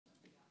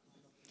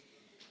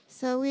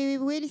So we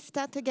will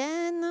start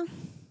again.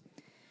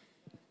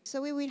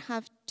 So we will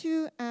have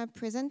two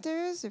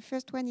presenters. The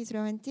first one is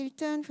Lauren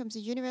Tilton from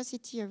the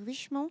University of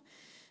Richmond.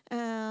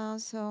 Yeah,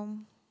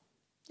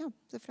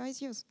 the floor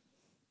is yours.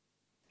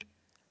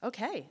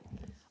 Okay,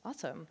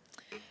 awesome.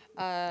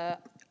 Hope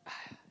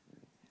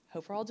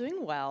we're all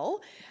doing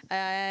well.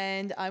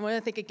 And I want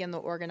to thank again the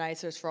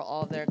organizers for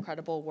all of their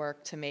incredible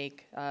work to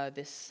make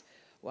this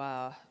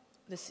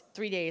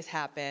 3 days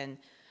happen.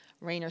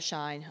 Rain or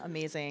shine,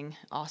 amazing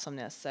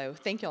awesomeness. So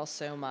thank you all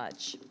so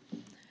much.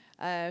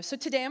 So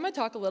today I'm going to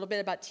talk a little bit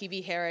about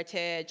TV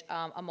heritage,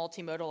 a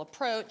multimodal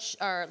approach,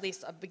 or at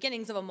least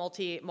beginnings of a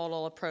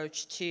multimodal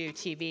approach to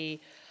TV,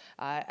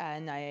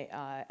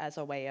 as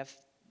a way of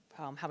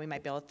how we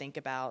might be able to think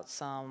about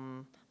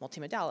some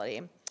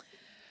multimodality.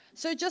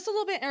 So just a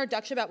little bit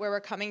introduction about where we're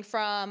coming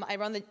from. I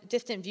run the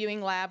Distant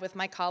Viewing Lab with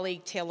my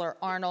colleague Taylor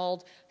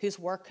Arnold, whose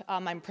work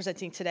I'm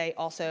presenting today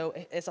also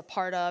is a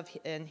part of,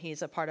 and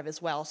he's a part of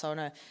as well. So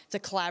it's a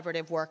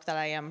collaborative work that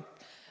I am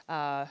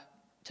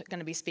going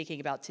to be speaking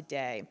about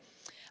today.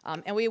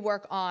 And we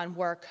work on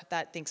work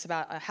that thinks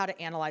about how to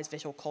analyze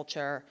visual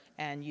culture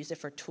and use it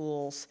for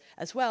tools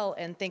as well.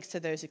 And thanks to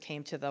those who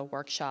came to the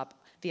workshop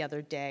the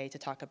other day to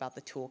talk about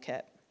the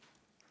toolkit.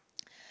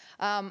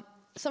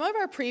 Some of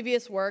our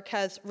previous work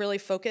has really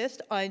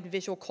focused on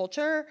visual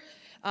culture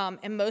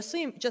and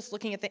mostly just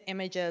looking at the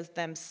images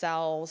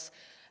themselves.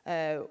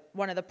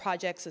 One of the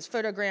projects is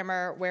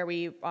Photogrammer, where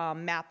we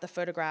map the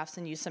photographs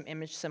and use some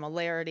image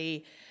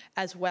similarity,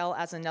 as well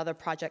as another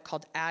project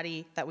called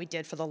ADDIE that we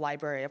did for the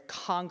Library of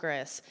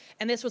Congress.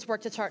 And this was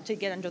work to start to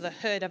get under the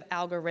hood of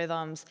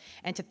algorithms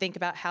and to think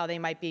about how they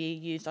might be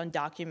used on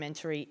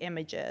documentary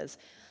images.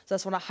 So I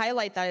just want to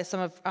highlight that as some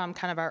of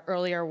some of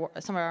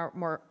our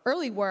more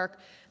early work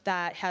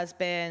that has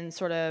been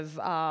sort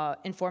of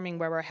informing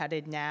where we're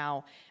headed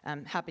now.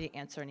 I'm happy to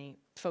answer any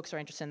folks who are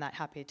interested in that,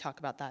 happy to talk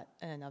about that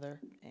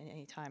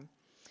any time.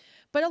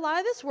 But a lot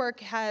of this work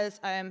has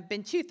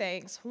been two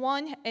things.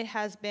 One, it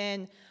has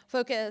been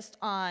focused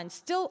on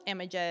still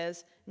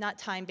images, not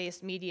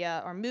time-based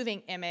media or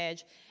moving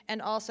image,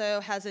 and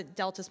also hasn't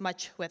dealt as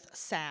much with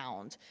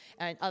sound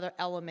and other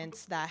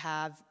elements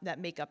that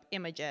make up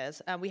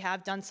images. We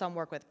have done some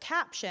work with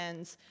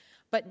captions,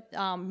 but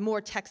more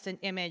text and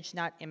image,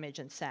 not image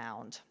and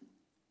sound.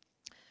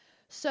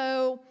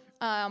 So,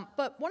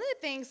 but one of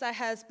the things that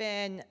has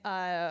been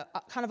kind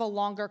of a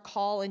longer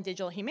call in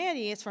digital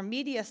humanities from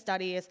media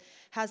studies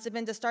has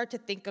been to start to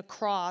think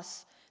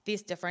across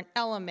these different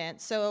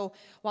elements. So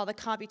while the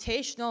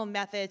computational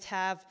methods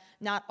have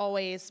not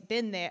always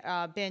been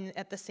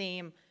at the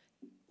same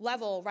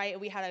level, right?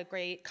 We had a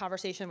great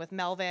conversation with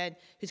Melvin,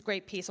 whose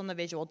great piece on the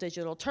visual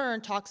digital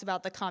turn talks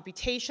about the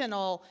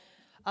computational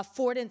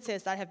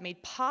affordances that have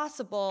made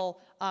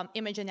possible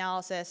image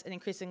analysis and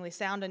increasingly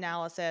sound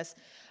analysis.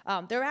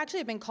 There actually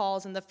have been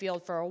calls in the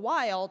field for a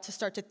while to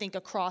start to think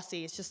across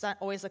these, just not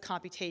always the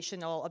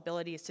computational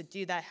abilities to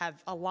do that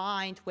have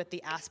aligned with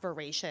the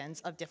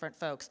aspirations of different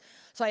folks.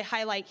 So I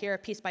highlight here a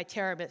piece by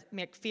Tara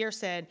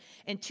McPherson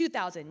in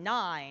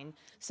 2009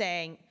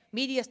 saying,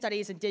 media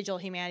studies and digital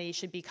humanities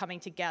should be coming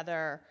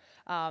together,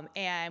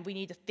 and we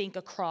need to think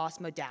across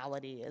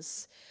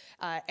modalities.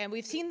 And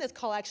we've seen this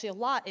call actually a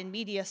lot in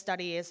media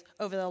studies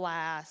over the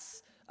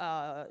last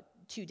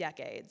 2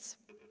 decades.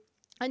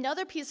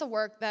 Another piece of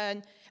work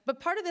then,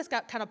 but part of this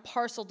got kind of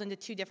parceled into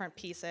 2 different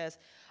pieces.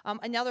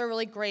 Another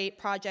really great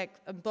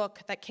book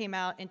that came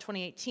out in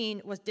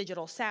 2018 was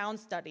Digital Sound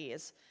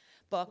Studies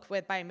book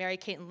by Mary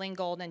Kate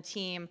Lingold and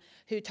team,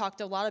 who talked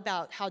a lot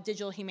about how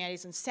digital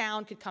humanities and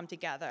sound could come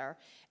together.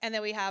 And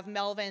then we have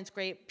Melvin's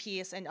great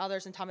piece and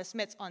others and Thomas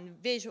Smith's on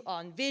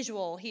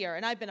visual here,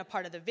 and I've been a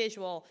part of the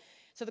visual.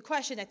 So the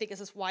question, I think,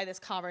 is why this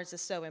conference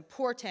is so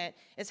important,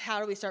 is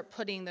how do we start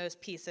putting those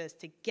pieces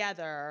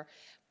together,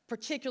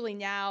 particularly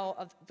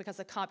now because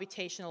the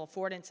computational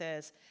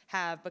affordances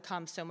have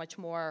become so much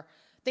more,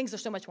 things are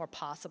so much more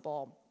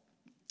possible.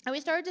 And we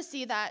started to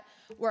see that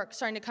work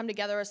starting to come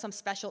together with some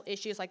special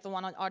issues like the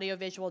one on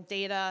audiovisual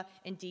data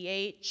in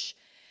DH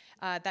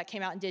that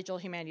came out in Digital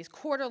Humanities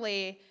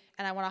Quarterly.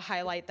 And I want to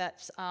highlight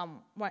that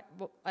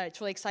it's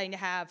really exciting to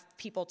have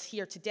people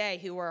here today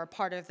who were a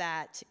part of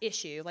that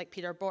issue, like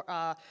Peter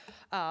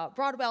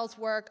Broadwell's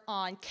work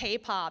on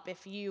K-pop.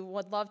 If you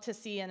would love to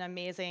see an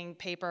amazing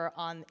paper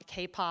on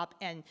K-pop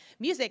and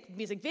music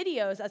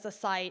videos as a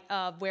site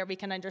of where we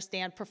can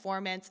understand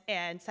performance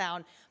and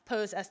sound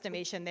pose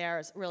estimation there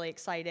is really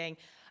exciting.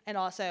 And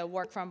also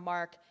work from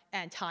Mark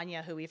and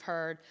Tanya, who we've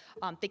heard,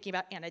 thinking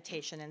about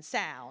annotation and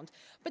sound.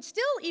 But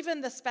still,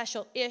 even the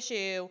special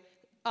issue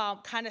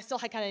still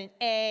had kind of an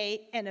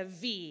A and a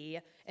V.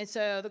 And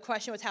so the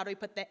question was, how do we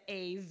put the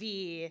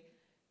AV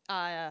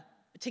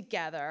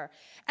together?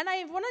 And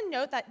I want to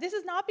note that this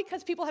is not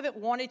because people haven't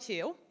wanted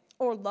to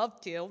or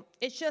loved to.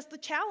 It's just the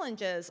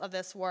challenges of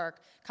this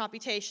work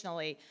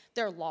computationally.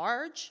 They're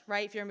large,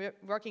 right? If you're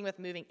working with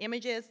moving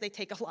images, they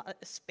take a lot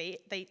of space.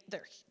 They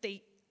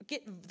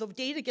the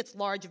data gets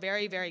large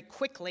very, very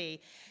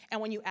quickly,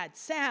 and when you add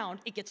sound,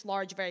 it gets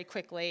large very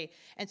quickly,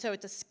 and so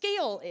it's a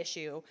scale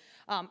issue.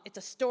 It's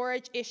a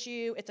storage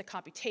issue, it's a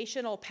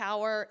computational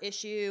power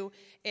issue,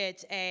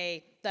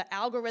 the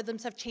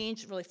algorithms have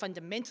changed really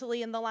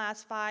fundamentally in the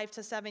last 5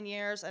 to 7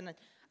 years, and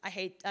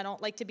I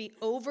don't like to be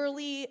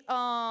overly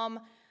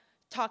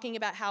talking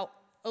about how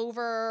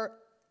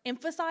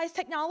overemphasize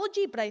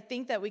technology, but I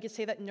think that we could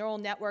say that neural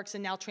networks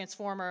and now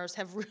transformers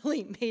have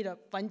really made a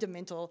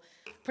fundamental,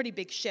 pretty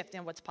big shift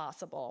in what's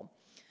possible.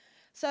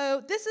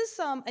 So this is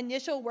some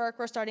initial work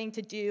we're starting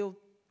to do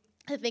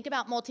to think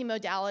about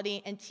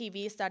multimodality in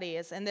TV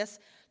studies, and this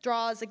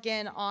draws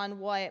again on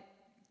what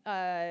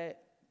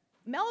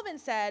Melvin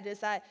said, is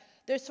that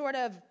there's sort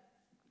of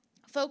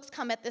folks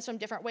come at this from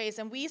different ways,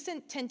 and we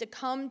tend to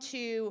come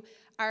to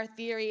our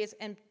theories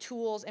and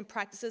tools and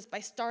practices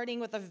by starting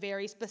with a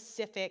very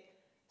specific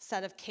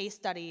set of case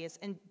studies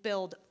and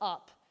build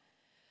up.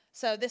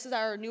 So this is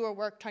our newer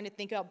work trying to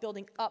think about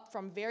building up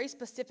from very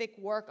specific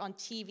work on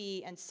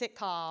TV and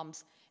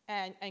sitcoms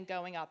and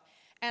going up.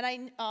 And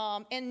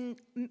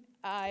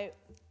I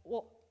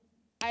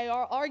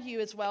argue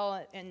as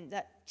well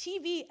that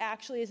TV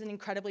actually is an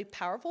incredibly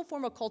powerful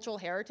form of cultural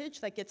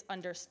heritage that gets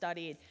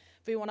understudied.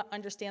 If we want to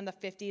understand the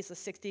 50s, the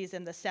 60s,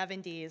 and the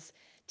 70s,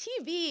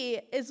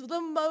 TV is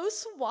the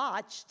most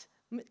watched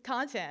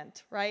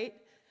content, right?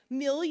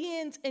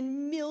 Millions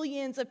and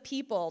millions of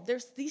people.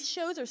 These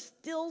shows are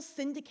still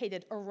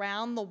syndicated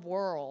around the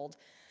world.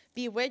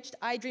 Bewitched,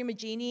 I Dream of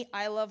Jeannie,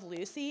 I Love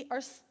Lucy are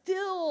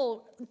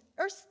still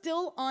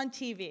on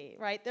TV,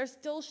 right? They're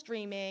still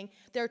streaming.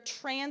 They're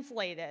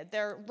translated.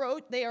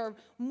 They are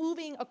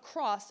moving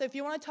across. So if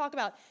you want to talk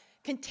about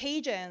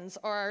contagions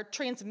or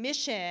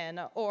transmission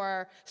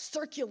or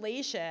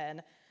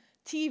circulation,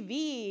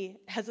 TV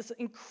has this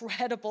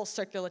incredible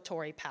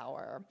circulatory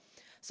power.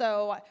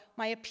 So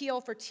my appeal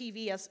for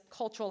TV as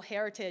cultural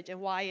heritage and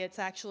why it's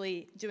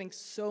actually doing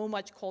so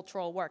much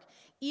cultural work,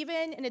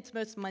 even in its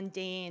most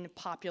mundane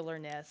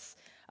popularness,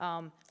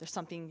 there's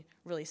something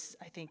really,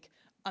 I think,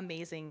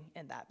 amazing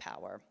in that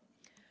power.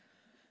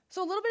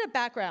 So a little bit of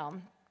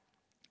background.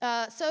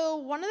 So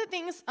one of the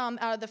things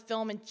out of the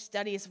film and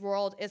studies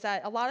world is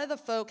that a lot of the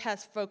folk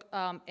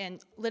in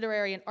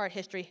literary and art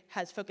history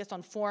has focused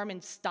on form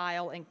and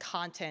style and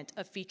content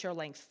of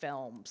feature-length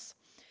films.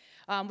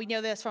 We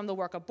know this from the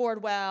work of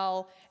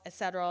Bordwell, et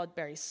cetera,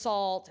 Barry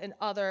Salt, and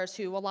others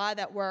who a lot of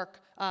that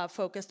work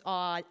focused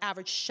on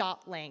average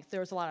shot length.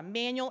 There was a lot of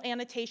manual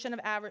annotation of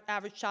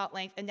average shot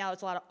length, and now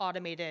there's a lot of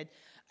automated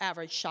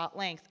average shot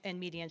length and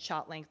median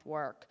shot length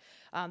work.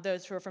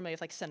 Those who are familiar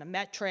with like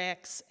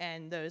cinemetrics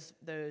and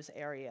those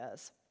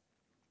areas.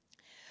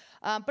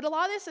 But a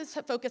lot of this is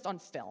focused on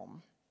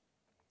film.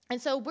 And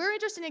so we're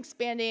interested in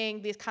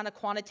expanding these kind of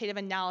quantitative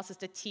analysis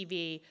to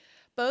TV,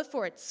 both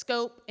for its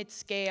scope, its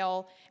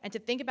scale, and to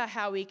think about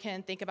how we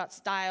can think about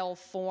style,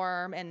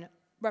 form, and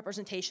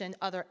representation,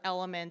 other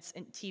elements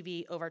in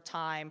TV over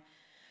time.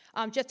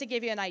 Just to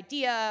give you an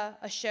idea,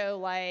 a show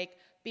like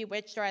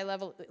Bewitched or I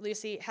Love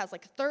Lucy has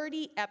like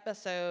 30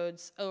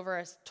 episodes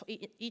over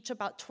each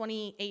about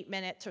 28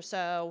 minutes or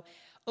so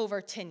over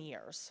 10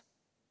 years.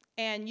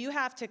 And you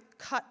have to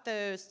cut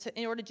those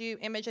in order to do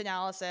image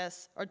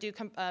analysis or do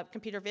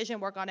computer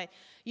vision work on it,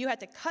 you have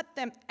to cut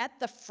them at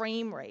the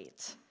frame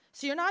rate.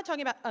 So you're not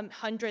talking about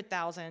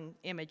 100,000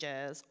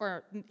 images,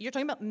 or you're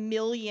talking about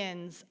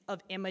millions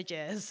of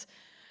images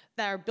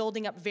that are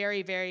building up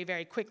very, very,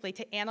 very quickly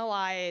to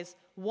analyze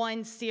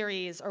one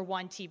series or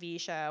one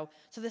TV show.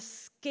 So the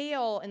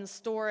scale and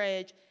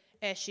storage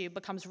issue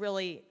becomes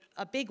really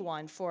a big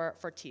one for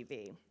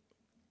TV.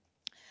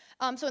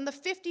 So in the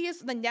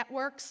 50s, the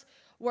networks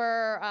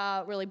were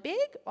really big.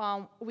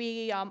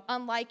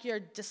 Unlike your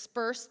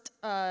dispersed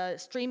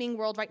streaming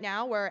world right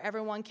now, where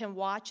everyone can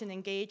watch and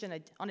engage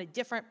on a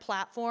different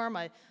platform,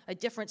 a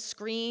different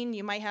screen.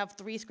 You might have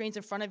 3 screens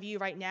in front of you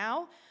right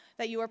now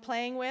that you are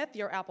playing with,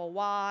 your Apple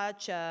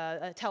Watch,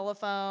 a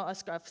telephone, a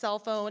cell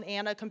phone,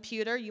 and a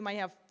computer. You might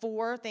have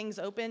 4 things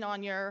open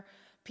on your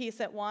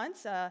piece at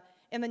once.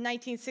 In the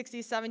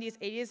 1960s, 70s,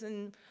 80s,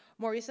 and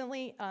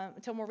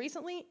until more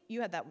recently,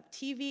 you had that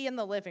TV in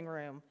the living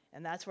room,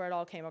 and that's where it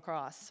all came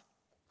across.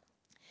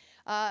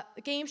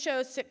 Game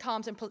shows,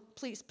 sitcoms, and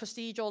police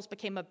procedurals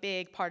became a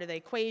big part of the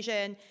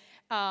equation.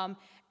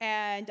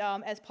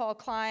 As Paul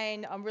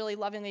Klein really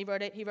lovingly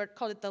wrote it,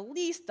 called it the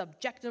least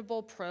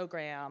objectionable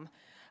program.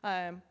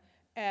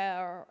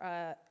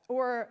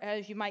 Or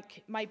as you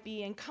might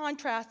be in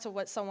contrast to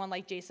what someone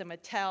like Jason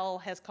Mattel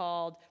has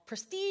called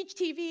prestige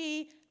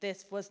TV,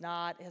 this is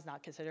not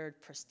considered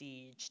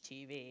prestige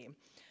TV,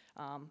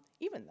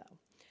 even though.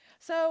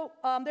 So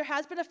there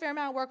has been a fair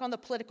amount of work on the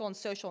political and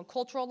social and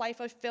cultural life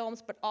of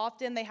films, but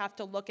often they have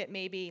to look at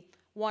maybe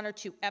 1 or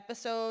 2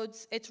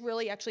 episodes. It's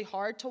really actually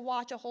hard to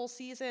watch a whole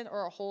season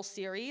or a whole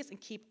series and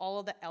keep all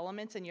of the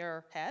elements in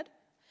your head.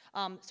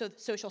 So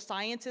social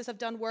sciences have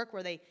done work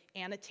where they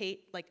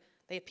annotate, like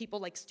they have people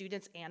like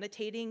students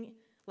annotating,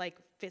 like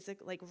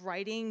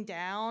writing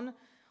down,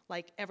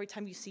 like every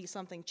time you see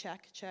something,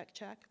 check, check,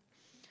 check.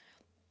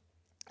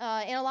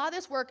 And a lot of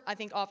this work, I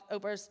think,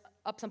 opens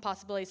up some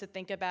possibilities to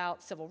think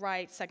about civil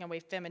rights, second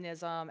wave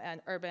feminism,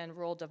 and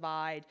urban-rural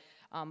divide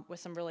with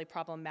some really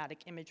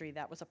problematic imagery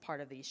that was a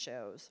part of these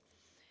shows.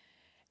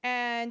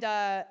 And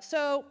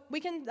so we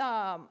can,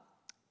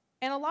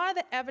 and a lot of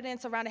the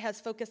evidence around it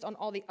has focused on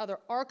all the other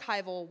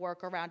archival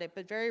work around it,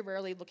 but very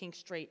rarely looking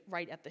straight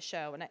right at the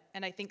show.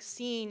 And I think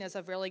Scene is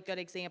a really good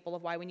example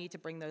of why we need to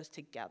bring those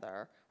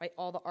together, right?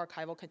 All the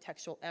archival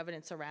contextual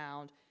evidence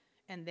around,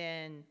 and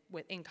then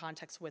in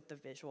context with the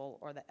visual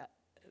or the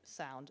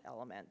sound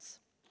elements.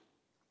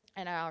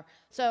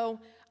 So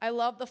I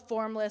love the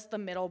formless, the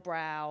middle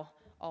brow,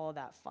 all of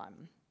that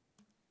fun.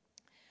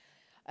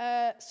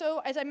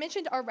 So as I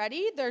mentioned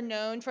already, they're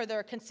known for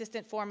their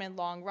consistent form and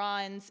long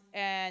runs,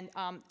 and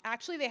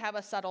actually they have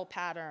a subtle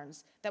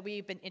patterns that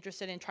we've been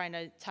interested in trying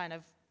to kind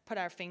of put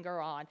our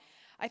finger on.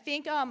 I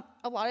think a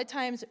lot of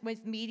times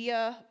with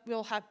media,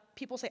 we'll have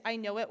people say, I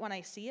know it when I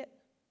see it.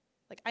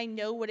 Like, I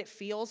know what it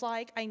feels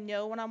like. I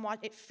know when I'm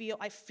watching it,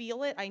 I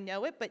feel it, I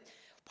know it, but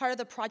part of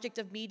the project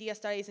of media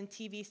studies and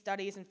TV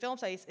studies and film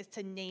studies is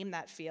to name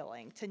that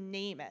feeling, to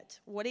name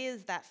it. What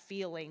is that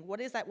feeling? What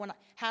is that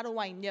how do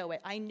I know it?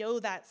 I know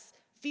that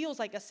feels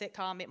like a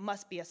sitcom, it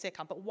must be a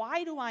sitcom, but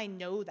why do I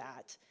know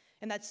that?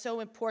 And that's so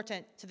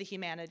important to the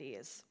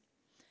humanities.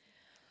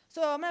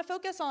 So I'm going to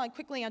focus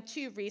quickly on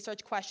two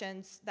research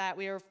questions that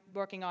we are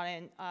working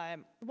on.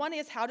 One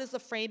is, how does the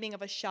framing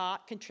of a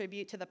shot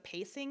contribute to the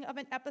pacing of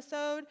an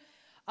episode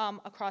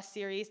across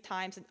series,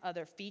 times, and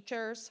other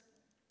features?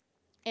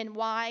 And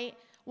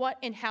what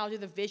and how do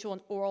the visual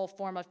and oral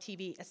form of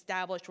TV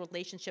establish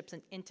relationships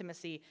and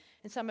intimacy?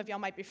 And some of y'all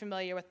might be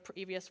familiar with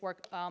previous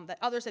work that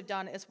others have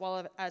done, as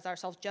well as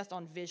ourselves, just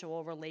on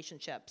visual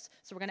relationships.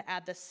 So we're going to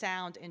add the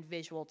sound and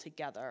visual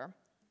together.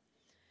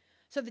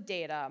 So the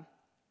data.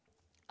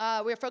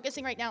 We're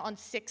focusing right now on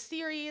 6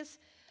 series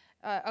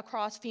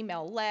across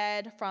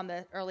female-led from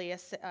the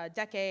earliest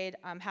decade.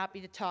 I'm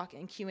happy to talk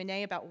in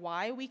Q&A about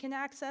why we can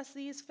access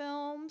these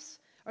films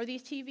or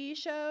these TV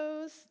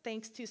shows,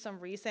 thanks to some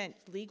recent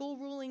legal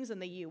rulings in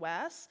the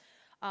US.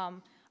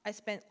 I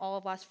spent all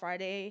of last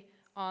Friday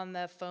on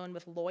the phone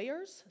with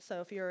lawyers, so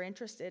if you're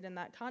interested in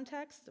that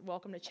context,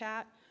 welcome to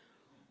chat.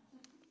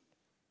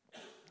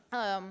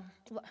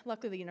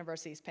 Luckily the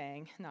university's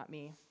paying, not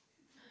me.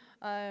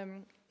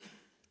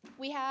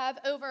 We have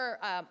over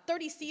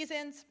 30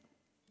 seasons,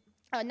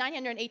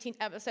 918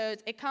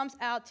 episodes. It comes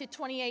out to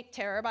 28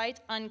 terabytes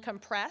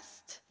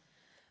uncompressed.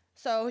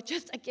 So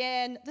just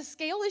again, the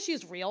scale issue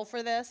is real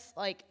for this.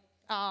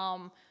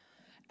 And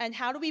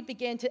how do we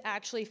begin to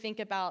actually think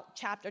about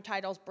chapter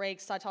titles,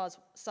 breaks,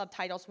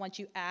 subtitles once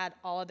you add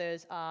all of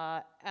those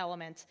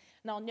elements?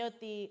 And I'll note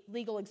the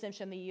legal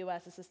exemption in the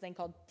US is this thing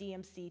called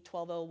DMC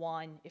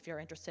 1201, if you're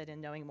interested in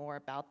knowing more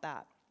about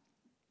that.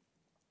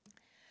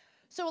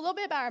 So a little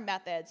bit about our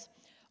methods.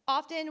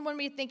 Often when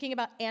we're thinking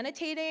about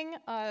annotating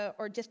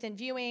or distant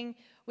viewing,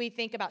 we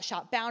think about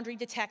shot boundary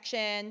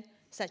detection,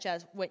 such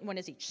as when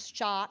is each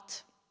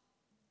shot.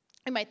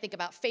 We might think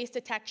about face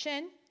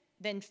detection,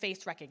 then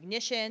face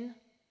recognition.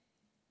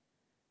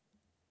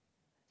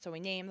 So we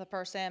name the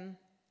person,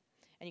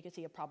 and you can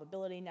see a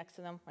probability next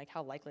to them, like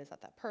how likely is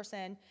that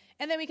person.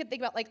 And then we can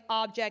think about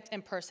object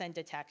and person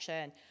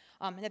detection.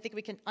 And I think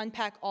we can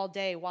unpack all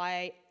day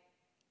why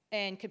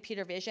in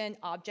computer vision,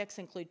 objects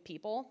include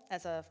people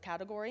as a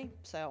category,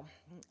 so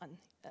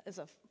as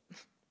a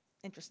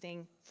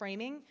interesting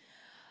framing.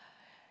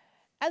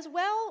 As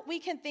well, we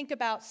can think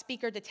about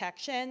speaker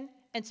detection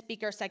and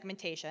speaker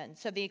segmentation,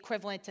 so the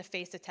equivalent to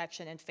face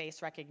detection and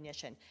face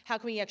recognition. How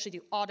can we actually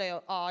do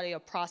audio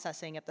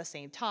processing at the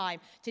same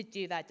time to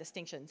do that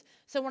distinction?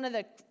 So one of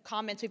the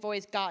comments we've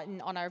always gotten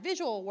on our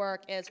visual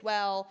work is,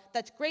 well,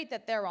 that's great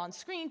that they're on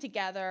screen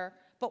together,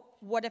 but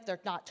what if they're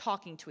not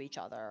talking to each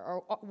other?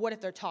 Or what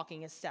if they're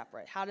talking as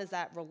separate? How does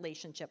that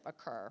relationship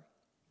occur?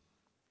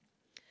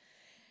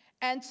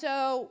 And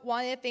so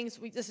one of the things,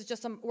 this is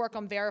just some work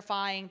on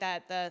verifying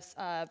that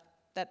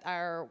that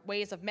our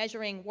ways of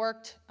measuring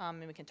worked,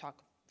 and we can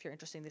talk, if you're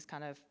interested in these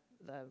kind of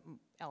the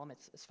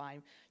elements, is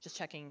fine. Just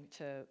checking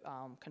to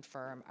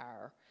confirm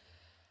our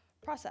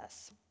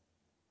process.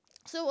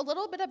 So a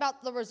little bit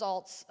about the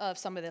results of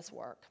some of this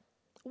work.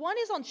 One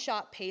is on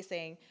shot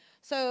pacing.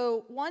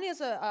 So one is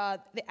the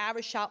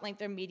average shot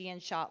length or median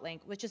shot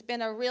length, which has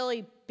been a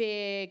really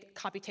big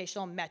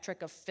computational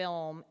metric of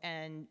film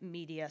and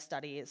media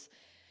studies.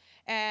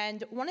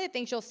 And one of the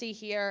things you'll see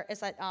here is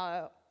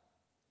that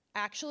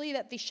actually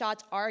that the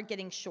shots are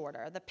getting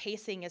shorter. The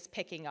pacing is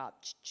picking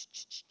up.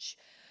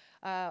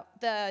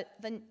 The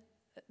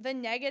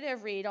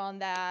negative read on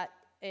that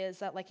is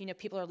that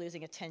people are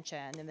losing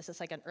attention, and this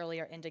is an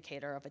earlier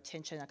indicator of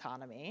attention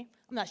economy.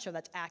 I'm not sure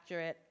that's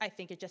accurate. I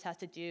think it just has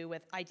to do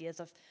with ideas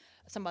of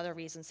some other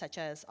reasons, such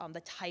as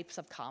the types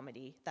of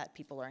comedy that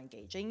people are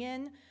engaging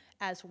in,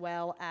 as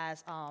well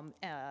as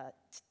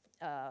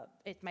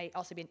it might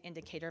also be an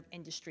indicator of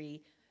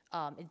industry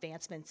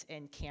advancements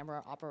in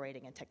camera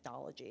operating and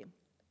technology.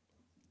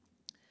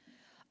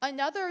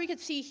 Another we could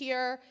see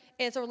here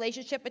is a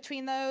relationship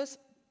between those.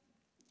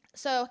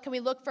 So can we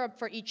look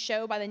for each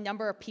show by the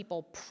number of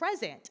people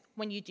present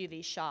when you do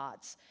these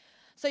shots?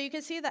 So you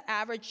can see the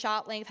average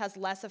shot length has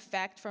less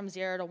effect from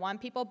 0 to 1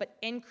 people, but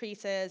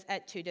increases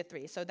at 2 to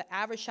 3. So the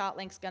average shot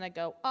length is going to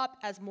go up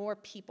as more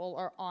people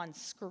are on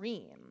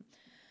screen.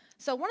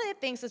 So one of the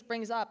things this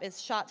brings up is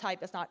shot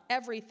type is not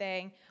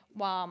everything.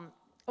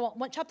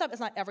 Shot type is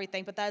not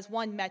everything, but that is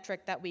one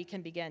metric that we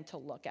can begin to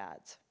look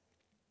at.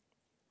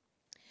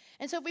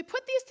 And so if we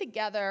put these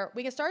together,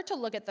 we can start to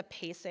look at the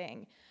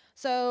pacing.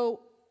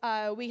 So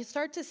we can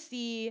start to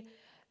see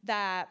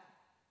that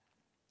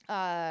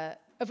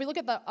if we look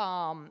at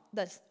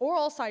the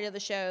oral side of the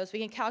shows, we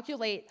can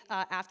calculate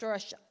after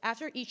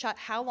each shot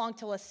how long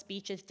till a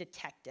speech is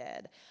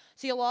detected.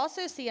 So you'll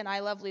also see in I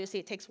Love Lucy,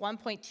 it takes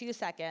 1.2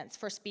 seconds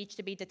for speech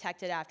to be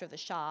detected after the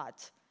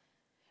shot,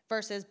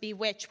 versus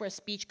Bewitched, where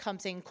speech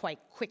comes in quite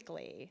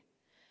quickly.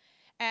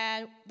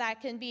 And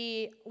that can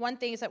be one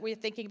thing that we're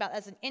thinking about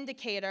as an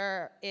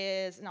indicator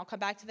is, and I'll come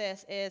back to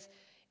this, is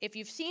if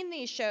you've seen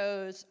these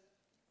shows,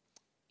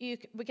 we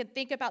can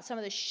think about some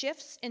of the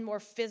shifts in more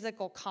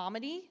physical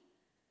comedy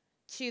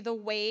to the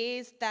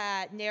ways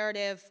that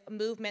narrative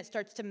movement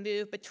starts to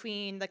move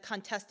between the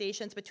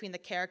contestations between the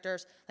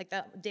characters, like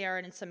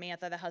Darren and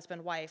Samantha, the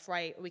husband-wife,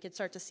 right? We could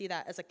start to see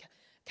that as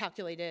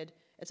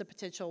as a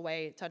potential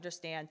way to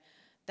understand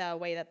the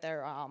way that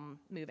they're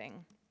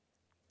moving.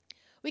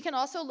 We can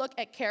also look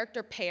at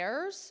character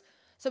pairs.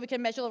 So we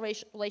can measure the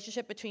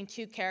relationship between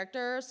two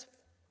characters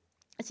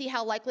and see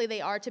how likely they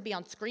are to be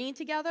on screen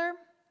together.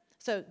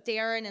 So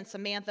Darren and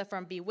Samantha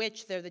from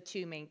Bewitched, the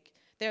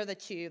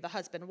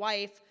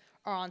husband-wife,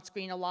 are on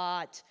screen a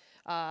lot,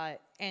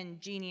 and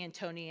Jeannie and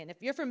Tony. And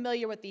if you're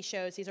familiar with these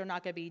shows, these are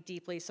not going to be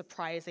deeply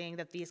surprising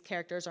that these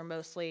characters are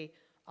mostly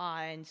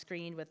on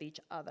screen with each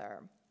other.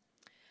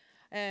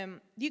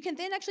 You can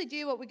then actually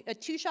do a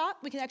two-shot.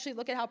 We can actually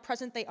look at how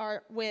present they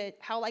are with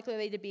how likely are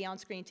they to be on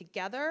screen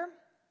together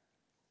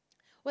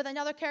with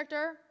another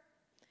character.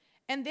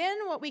 And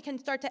then what we can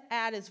start to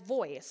add is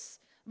voice.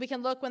 We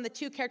can look when the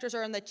two characters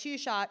are in the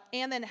two-shot,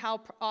 and then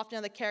how often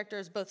are the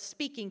characters both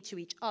speaking to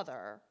each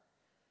other.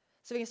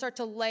 So we can start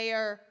to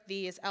layer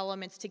these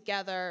elements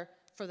together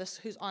for this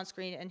who's on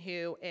screen and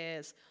who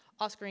is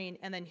off screen,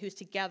 and then who's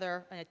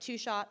together in a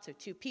two-shot, so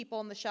two people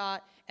in the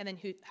shot, and then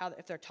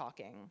if they're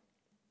talking.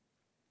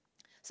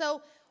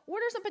 So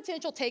what are some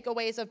potential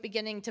takeaways of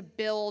beginning to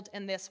build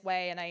in this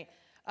way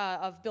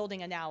of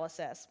building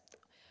analysis?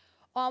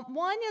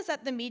 One is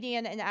that the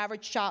median and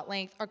average shot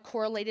length are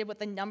correlated with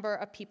the number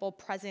of people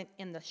present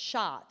in the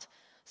shot.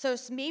 So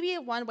maybe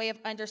one way of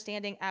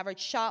understanding average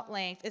shot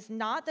length is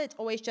not that it's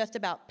always just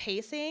about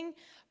pacing,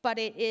 but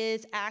it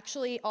is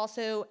actually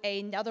also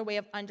another way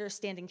of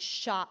understanding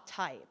shot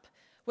type,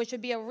 which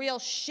would be a real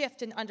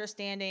shift in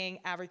understanding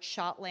average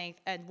shot length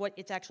and what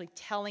it's actually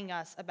telling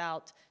us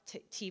about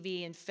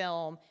TV and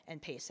film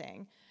and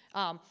pacing,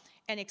 and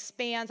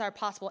expands our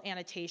possible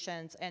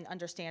annotations and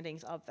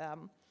understandings of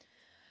them.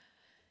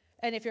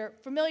 And if you're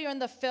familiar in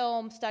the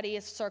film study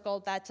is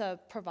circled, that's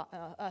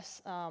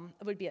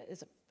would be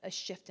a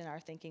shift in our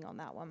thinking on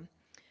that one.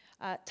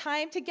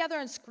 Time together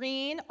on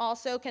screen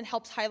also can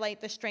help highlight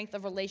the strength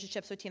of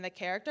relationships between the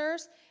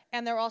characters,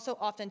 and they're also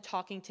often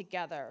talking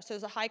together. So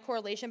there's a high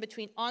correlation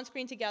between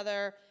on-screen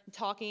together and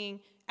talking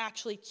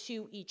actually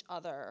to each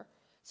other.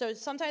 So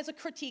sometimes the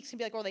critiques can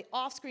be like, are they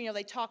off-screen, are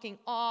they talking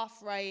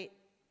off, right,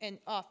 and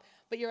off,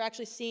 but you're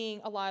actually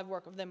seeing a lot of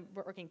work of them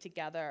working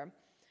together.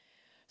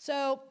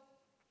 So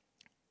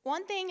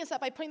one thing is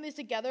that by putting these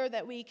together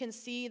that we can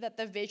see that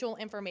the visual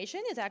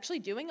information is actually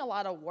doing a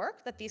lot of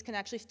work, that these can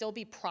actually still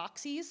be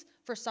proxies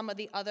for some of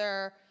the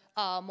other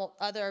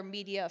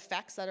media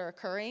effects that are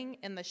occurring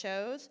in the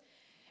shows.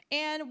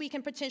 And we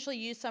can potentially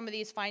use some of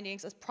these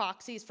findings as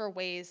proxies for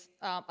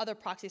other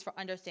proxies for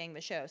understanding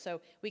the show.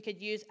 So we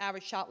could use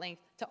average shot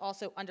length to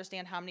also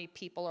understand how many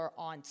people are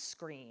on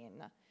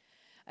screen.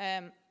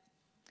 And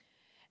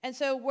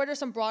so what are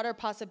some broader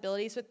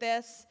possibilities with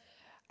this?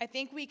 I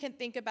think we can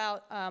think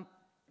about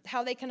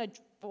how they can, I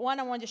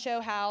wanted to show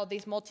how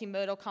these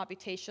multimodal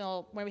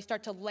computational, when we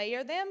start to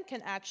layer them,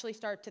 can actually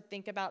start to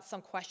think about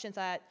some questions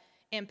that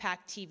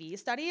impact TV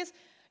studies.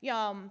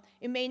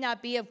 It may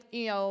not be,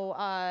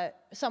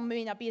 some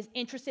may not be as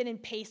interested in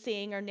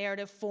pacing or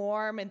narrative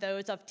form and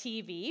those of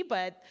TV,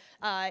 but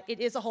it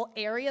is a whole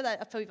area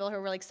that people who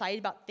are really excited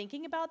about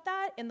thinking about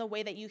that in the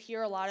way that you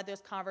hear a lot of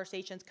those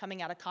conversations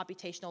coming out of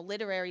computational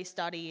literary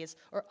studies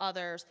or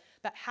others.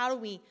 But how do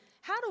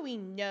we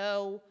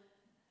know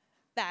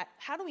that?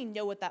 How do we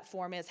know what that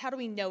form is? How do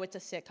we know it's a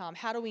sitcom?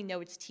 How do we know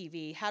it's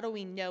TV? How do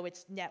we know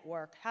it's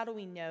network? How do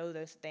we know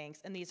those things?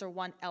 And these are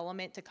one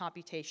element to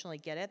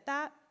computationally get at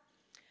that.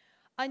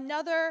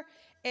 Another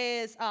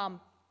is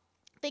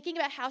thinking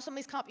about how some of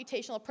these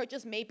computational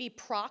approaches may be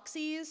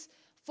proxies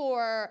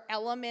for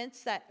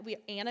elements that we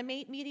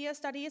animate media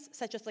studies,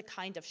 such as the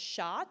kind of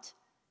shot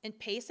and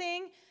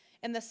pacing,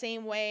 in the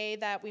same way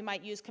that we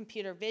might use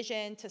computer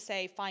vision to,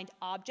 say, find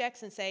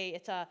objects and say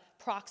it's a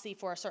proxy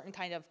for a certain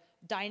kind of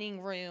dining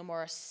room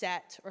or a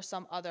set or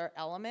some other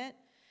element.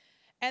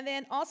 And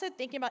then also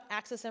thinking about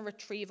access and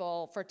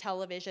retrieval for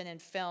television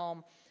and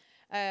film.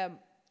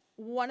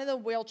 One of the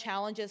real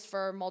challenges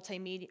for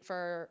multimedia,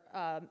 for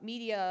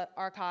media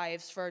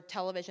archives for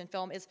television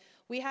film is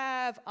we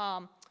have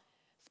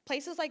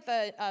places like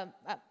the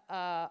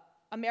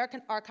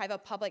American Archive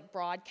of Public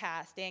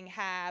Broadcasting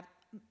have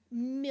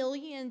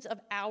millions of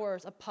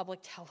hours of public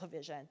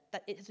television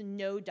that is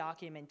no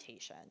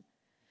documentation.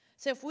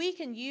 So if we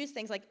can use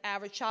things like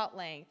average shot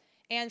length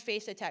and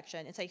face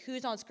detection and say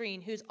who's on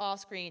screen, who's off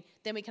screen,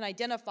 then we can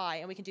identify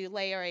and we can do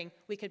layering.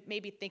 We could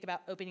maybe think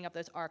about opening up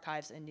those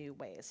archives in new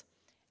ways.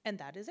 And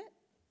that is it.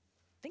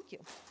 Thank you.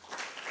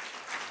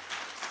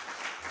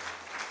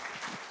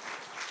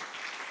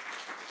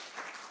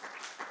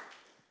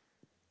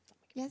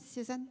 Yes,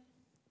 Susan?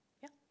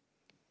 Yeah.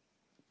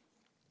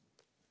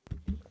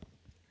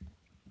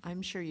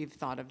 I'm sure you've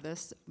thought of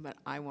this, but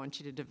I want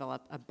you to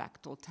develop a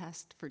Bechtel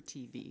test for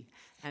TV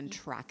and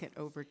track it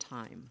over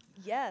time.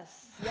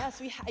 Yes,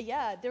 yes,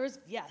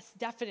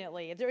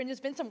 definitely. And there's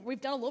been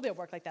we've done a little bit of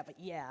work like that, but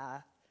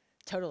yeah,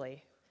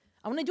 totally.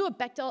 I want to do a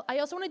Bechdel. I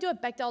also want to do a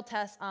Bechdel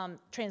test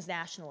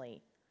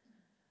transnationally.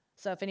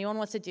 So if anyone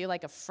wants to do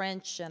like a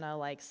French and a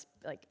like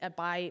a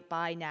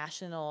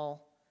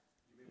bi-national.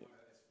 You may want to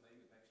explain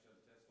the Bechdel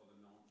test for the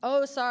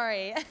non. Oh,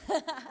 sorry.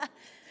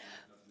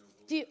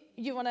 Do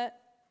you want to?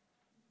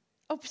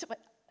 Oh,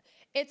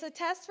 it's a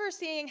test for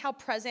seeing how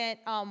present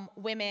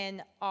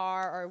women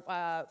are,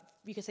 or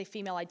you could say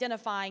female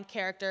identifying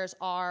characters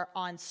are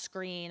on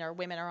screen, or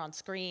women are on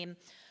screen.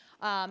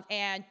 But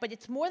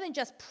it's more than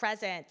just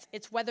presence,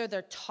 it's whether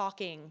they're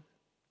talking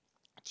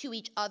to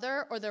each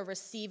other or they're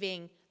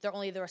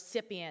only the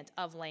recipient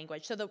of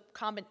language. So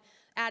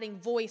adding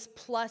voice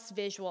plus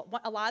visual.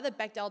 A lot of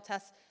the Bechdel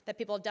tests that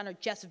people have done are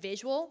just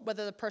visual,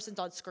 whether the person's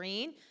on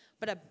screen,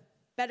 but a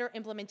better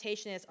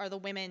implementation are the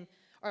women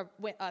or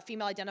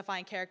female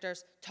identifying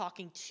characters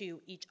talking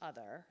to each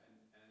other.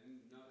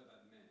 And not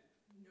about men.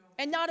 No.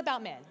 And not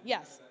about men,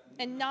 yes.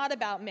 And not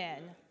about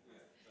men.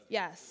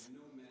 Yes.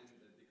 No men,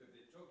 because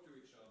they talk to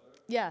each other.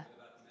 Yeah.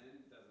 But about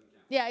men doesn't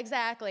count. Yeah,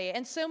 exactly.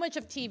 And so much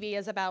of TV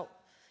is about,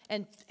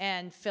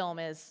 and film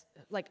is,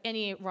 like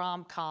any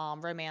rom-com,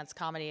 romance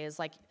comedy is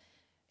like,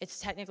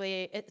 it's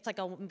like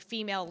a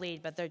female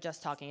lead, but they're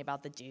just talking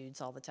about the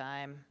dudes all the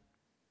time.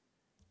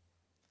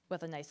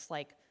 With a nice,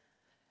 like,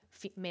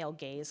 male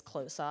gaze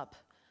close up.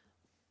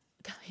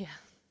 Yeah.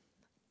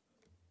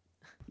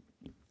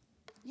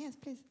 Yes,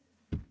 please.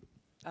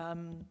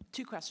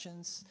 Two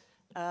questions.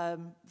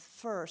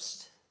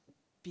 First,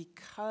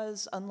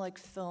 because unlike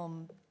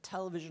film,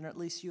 television, or at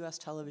least US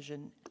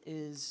television,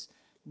 is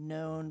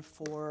known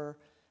for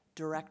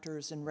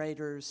directors and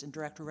writers and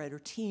director-writer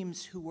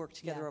teams who work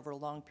together over a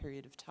long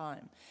period of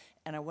time.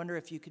 And I wonder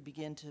if you could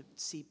begin to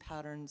see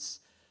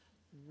patterns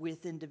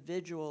with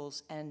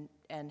individuals and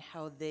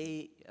how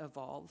they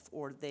evolve,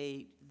 or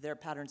their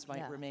patterns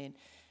might remain.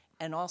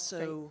 And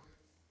also,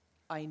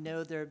 I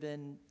know there have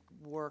been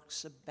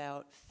works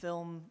about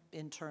film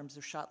in terms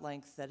of shot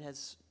length that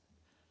has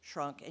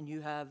shrunk, and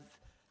you have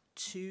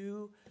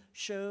two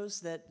shows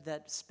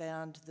that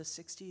spanned the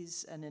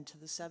 60s and into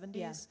the 70s.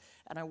 Yeah.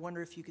 And I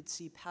wonder if you could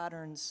see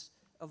patterns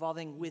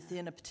evolving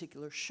within a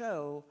particular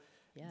show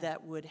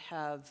that would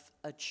have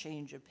a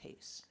change of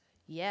pace.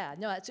 Yeah,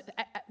 no,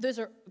 those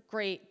are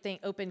great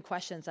open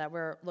questions that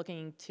we're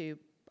looking to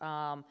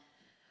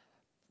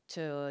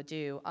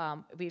do.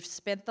 We've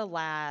spent the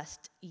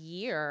last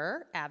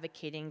year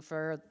advocating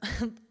for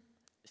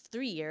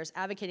 3 years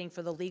advocating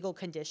for the legal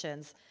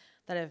conditions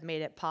that have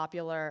made it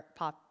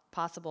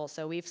possible.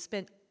 So we've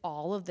spent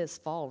all of this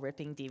fall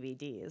ripping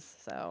DVDs.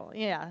 So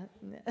yeah,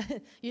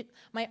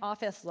 my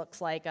office looks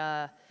like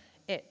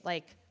it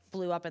like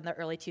blew up in the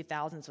early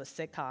 2000s with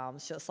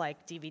sitcoms, just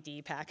like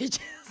DVD packages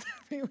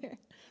everywhere.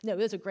 No,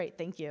 those are great.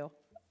 Thank you.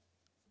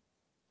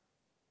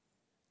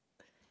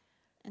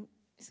 And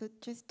so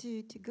just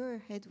to go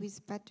ahead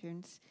with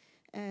patterns,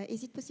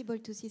 is it possible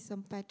to see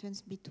some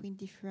patterns between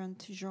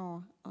different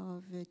genres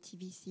of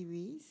TV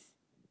series?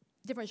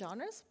 Different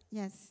genres?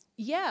 Yes.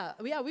 Yeah.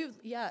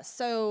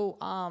 So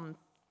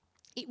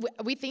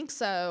we think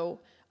so.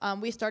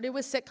 We started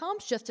with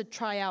sitcoms just to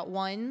try out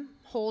one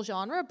whole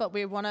genre, but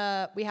we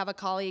have a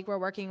colleague we're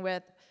working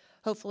with,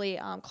 hopefully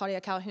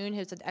Claudia Calhoun,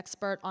 who's an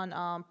expert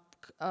on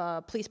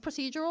police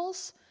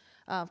procedurals,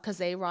 because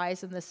they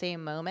rise in the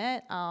same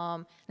moment.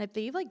 And I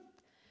believe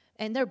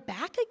and they're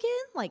back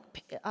again,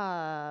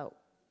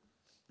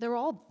 they're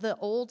all, the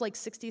old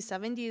 60s,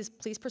 70s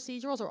police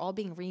procedurals are all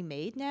being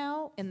remade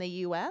now in the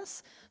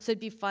US. So it'd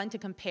be fun to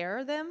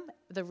compare them,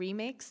 the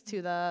remakes,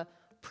 to the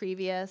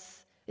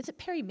previous. Is it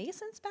Perry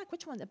Mason's back?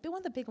 Which one? One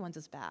of the big ones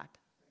is back.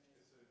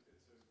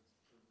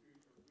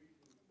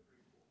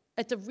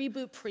 It's a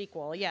reboot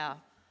prequel, yeah.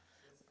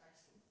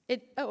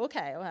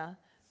 Okay, well,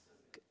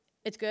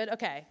 it's good,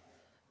 okay.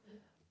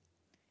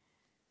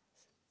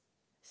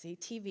 See,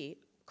 TV,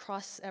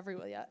 cross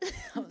everywhere, yeah.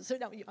 So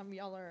now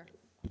y'all are.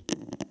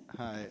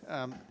 Hi.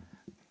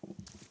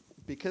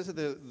 Because of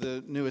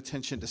the new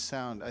attention to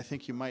sound, I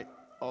think you might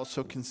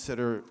also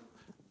consider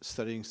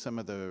studying some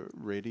of the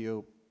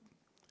radio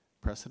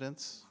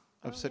precedents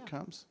of Oh, yeah.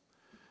 sitcoms.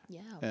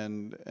 Yeah.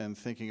 And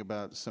thinking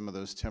about some of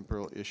those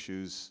temporal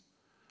issues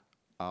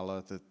a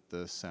la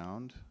the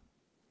sound,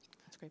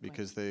 That's a great point.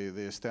 because they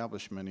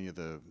establish many of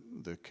the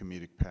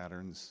comedic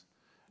patterns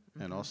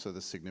and also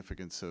the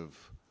significance of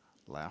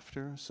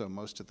laughter. So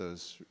most of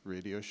those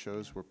radio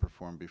shows were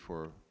performed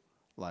before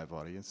live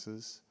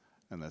audiences,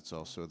 and that's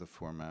also the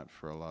format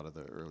for a lot of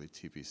the early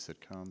TV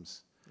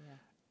sitcoms. Yeah.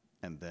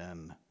 And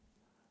then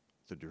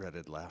the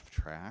dreaded laugh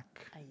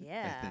track. I think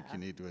Yeah. you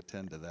need to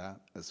attend to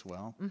that as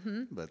well.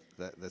 But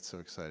that's so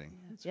exciting.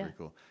 It's Yeah. very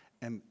cool.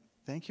 And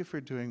thank you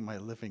for doing my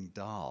living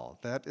doll.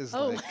 That is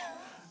Oh. like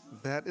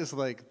that is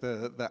like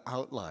the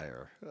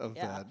outlier of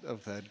Yeah.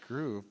 that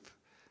group.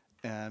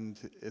 And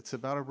it's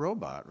about a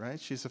robot, right?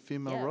 She's a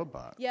female Yeah.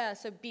 robot. Yeah,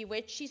 so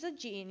Bewitched, she's a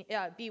genie.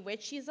 Yeah,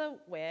 Bewitched, she's a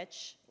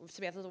witch.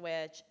 Samantha's a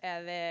witch,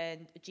 and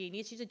then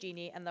Genie, she's a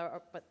genie. And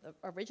but the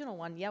original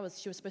one,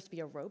 she was supposed to be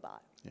a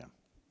robot. Yeah.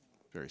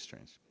 Very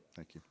strange.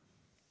 Thank you.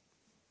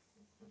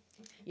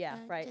 Yeah,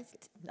 right.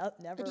 Just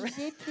Never.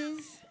 Olivier,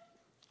 please.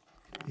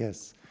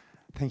 Yes,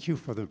 thank you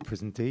for the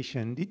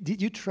presentation. Did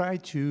you try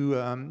to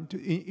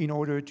in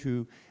order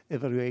to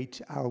evaluate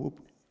how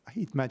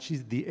it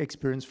matches the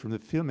experience from the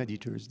film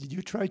editors, did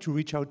you try to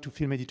reach out to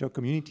film editor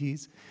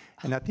communities?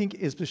 And I think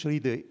especially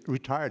the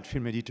retired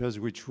film editors,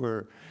 which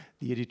were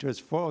the editors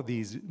for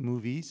these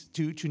movies,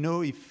 to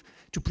know if,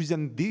 to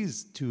present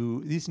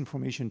this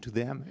information to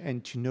them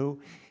and to know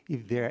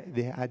if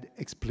they had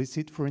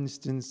explicit, for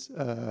instance,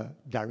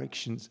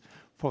 directions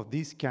for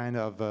this kind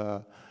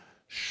of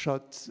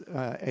shot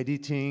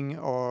editing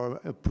or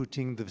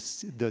putting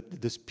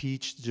the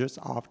speech just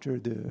after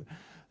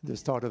the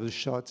start of the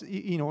shot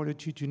in order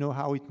to know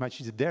how it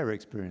matches their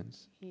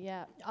experience.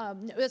 Yeah,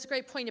 that's a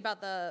great point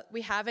about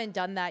we haven't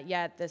done that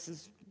yet. This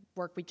is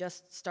work we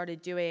just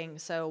started doing,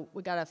 so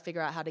we got to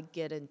figure out how to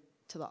get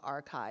into the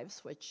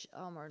archives, which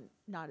are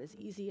not as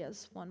easy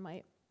as one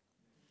might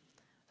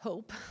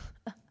hope.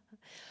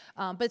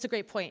 But it's a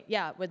great point.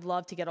 Yeah, would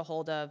love to get a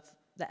hold of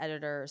the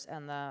editors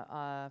and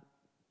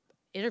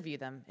interview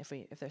them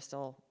if they're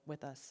still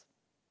with us.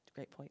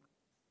 Great point.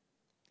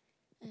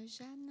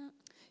 Jeanne?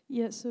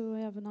 Yeah, so I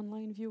have an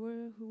online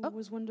viewer who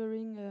was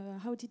wondering,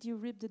 how did you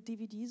rip the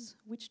DVDs?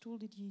 Which tool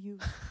did you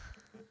use?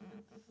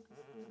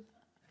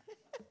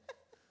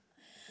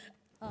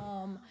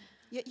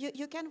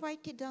 You can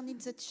write it down in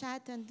the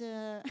chat and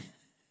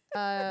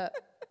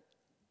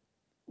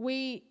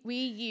We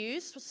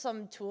use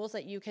some tools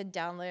that you can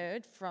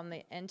download from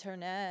the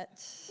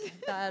internet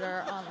that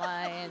are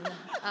online.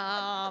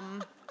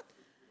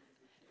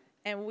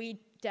 And we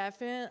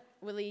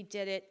definitely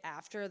did it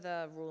after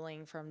the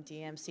ruling from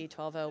DMC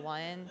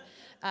 1201.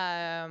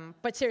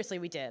 But seriously,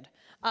 we did.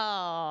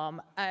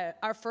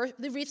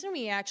 The reason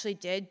we actually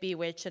did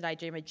Bewitched and I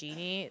Dream a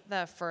Genie,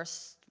 the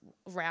first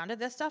round of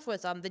this stuff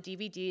was the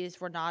DVDs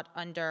were not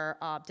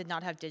did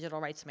not have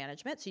digital rights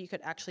management, so you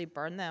could actually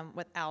burn them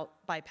without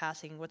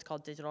bypassing what's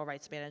called digital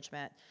rights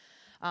management.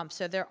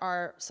 So there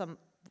are some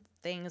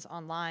things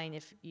online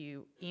if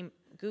you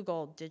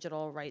Google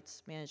digital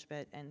rights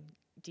management and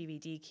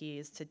DVD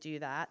keys to do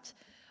that.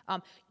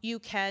 You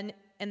can,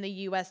 in the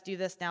US, do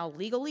this now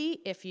legally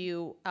if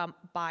you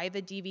buy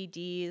the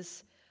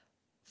DVDs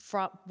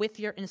with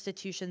your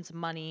institution's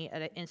money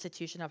at an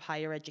institution of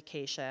higher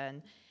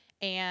education,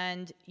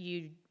 and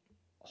you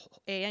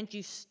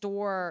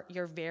store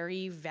your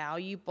very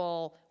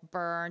valuable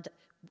burned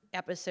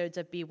episodes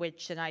of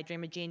Bewitched and I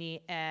Dream a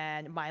Genie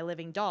and My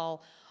Living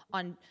Doll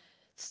on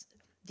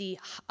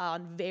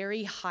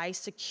very high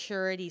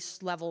security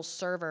level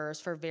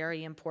servers for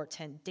very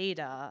important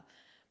data,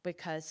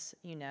 because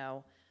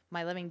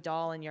My Living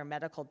Doll and your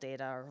medical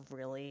data are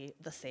really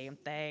the same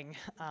thing.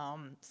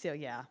 So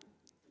yeah.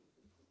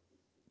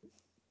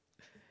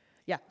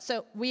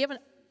 So we have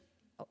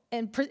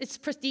it's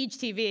Prestige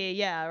TV,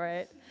 yeah,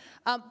 right.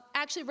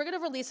 Actually, we're going to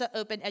release an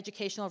open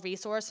educational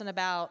resource in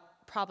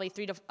probably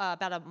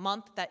about a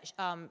month that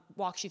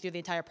walks you through the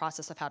entire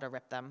process of how to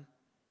rip them.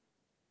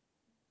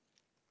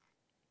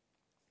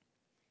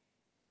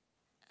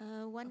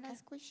 One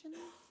last question.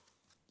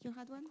 You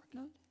had one?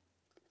 No?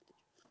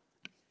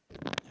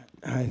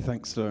 Hi,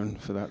 thanks, Lauren,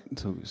 for that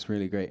talk. It's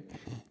really great.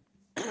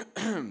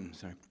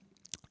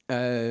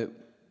 Sorry.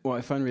 What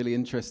I find really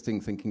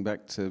interesting, thinking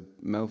back to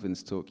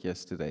Melvin's talk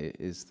yesterday,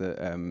 is that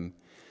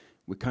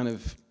we're kind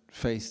of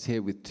faced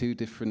here with two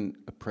different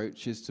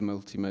approaches to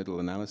multimodal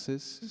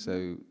analysis. Mm-hmm.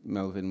 So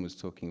Melvin was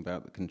talking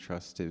about the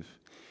contrastive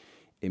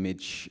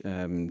image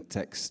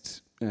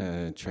text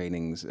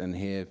trainings, and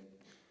here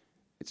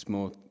it's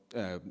more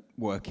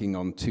working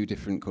on two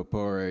different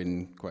corpora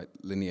in quite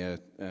linear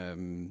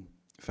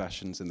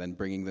fashions, and then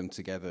bringing them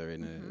together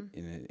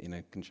in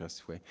a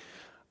contrastive way.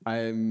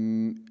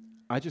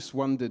 I just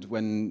wondered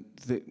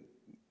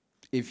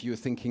if you're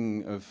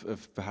thinking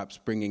of perhaps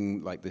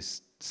bringing like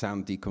this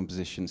sound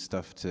decomposition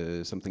stuff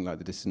to something like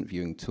the distant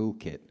viewing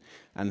toolkit,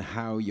 and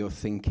how you're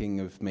thinking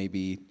of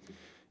maybe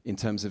in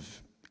terms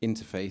of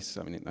interface.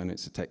 I mean, I know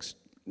it's a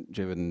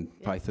text-driven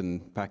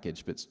Python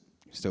package, but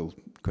still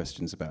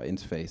questions about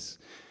interface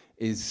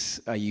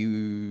how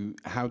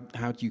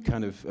do you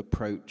kind of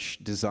approach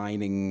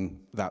designing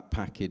that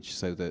package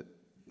so that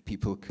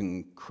people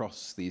can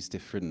cross these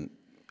different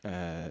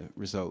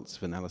results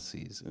of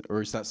analyses?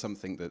 Or is that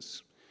something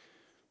that's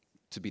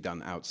to be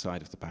done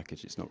outside of the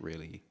package? It's not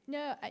really...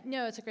 No,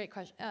 it's a great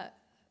question.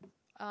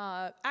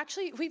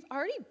 Actually, we've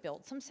already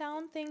built some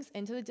sound things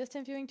into the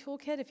distant viewing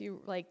toolkit, if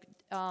you like,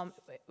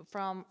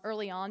 from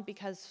early on,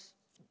 because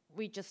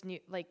we just knew,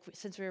 like,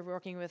 since we were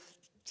working with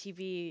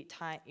TV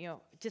time,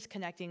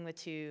 disconnecting the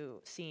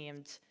two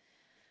seemed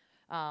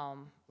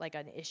like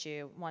an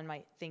issue. One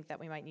might think that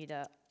we might need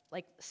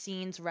like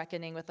scenes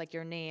reckoning with like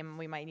your name.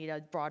 We might need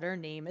a broader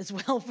name as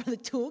well for the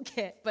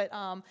toolkit. But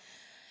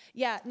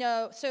yeah,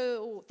 no,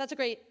 so that's a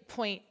great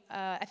point.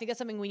 I think that's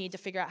something we need to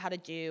figure out how to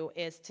do,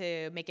 is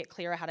to make it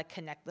clearer how to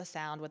connect the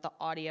sound with the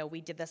audio.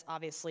 We did this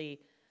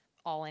obviously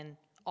all in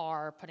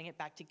R, putting it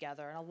back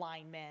together and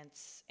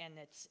alignments, and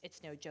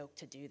it's no joke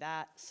to do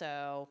that.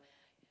 So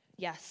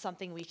yes,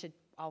 something we should,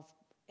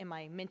 in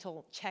my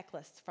mental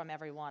checklist from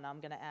everyone, I'm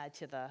gonna add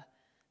to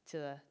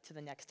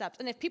the next steps.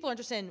 And if people are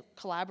interested in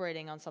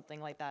collaborating on something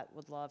like that,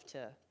 would love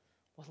to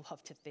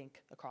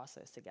think across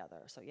those together.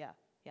 So yeah,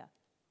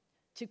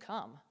 to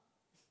come.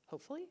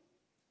 Hopefully.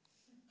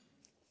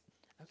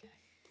 Okay.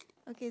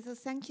 Okay, so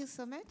thank you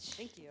so much.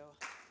 Thank you.